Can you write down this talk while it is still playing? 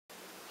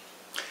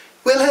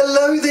Well,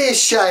 hello there,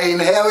 Shane.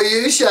 How are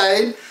you,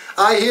 Shane?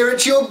 I hear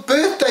it's your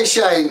birthday,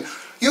 Shane.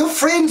 Your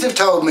friends have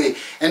told me,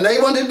 and they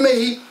wanted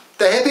me,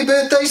 the Happy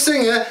Birthday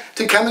Singer,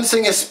 to come and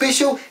sing a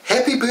special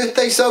happy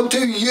birthday song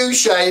to you,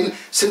 Shane,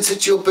 since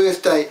it's your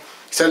birthday.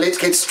 So let's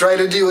get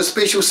straight into your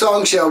special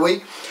song, shall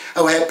we?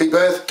 Oh, happy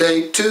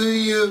birthday to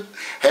you,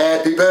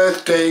 happy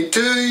birthday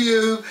to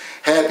you,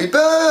 happy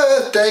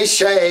birthday,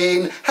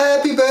 Shane,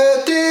 happy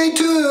birthday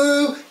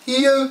to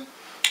you.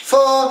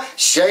 For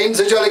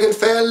Shane's a jolly good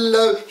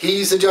fellow,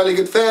 he's a jolly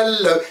good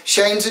fellow,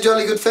 Shane's a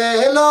jolly good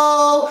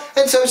fellow,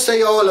 and so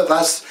say all of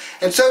us,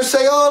 and so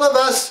say all of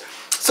us,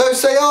 so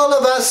say all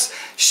of us.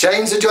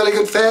 Shane's a jolly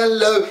good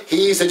fellow,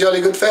 he's a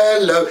jolly good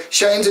fellow,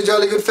 Shane's a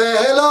jolly good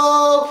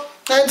fellow,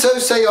 and so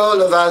say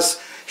all of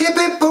us. Hip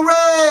hip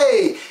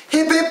hooray,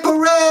 hip hip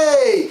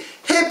hooray,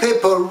 hip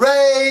hip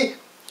hooray,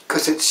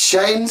 'cause it's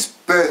Shane's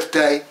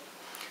birthday.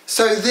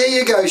 So there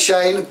you go,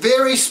 Shane,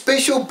 very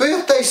special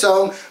birthday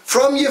song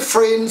from your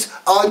friends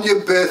on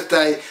your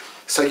birthday.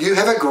 So you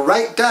have a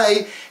great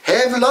day,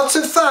 have lots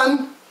of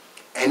fun,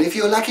 and if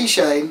you're lucky,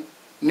 Shane,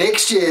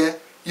 next year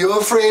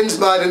your friends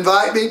might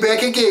invite me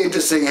back again to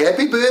sing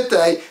happy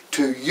birthday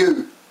to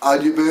you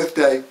on your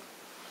birthday.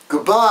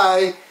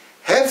 Goodbye,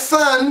 have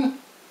fun,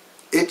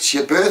 it's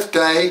your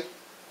birthday,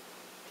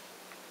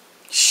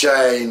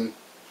 Shane,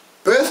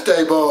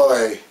 birthday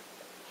boy.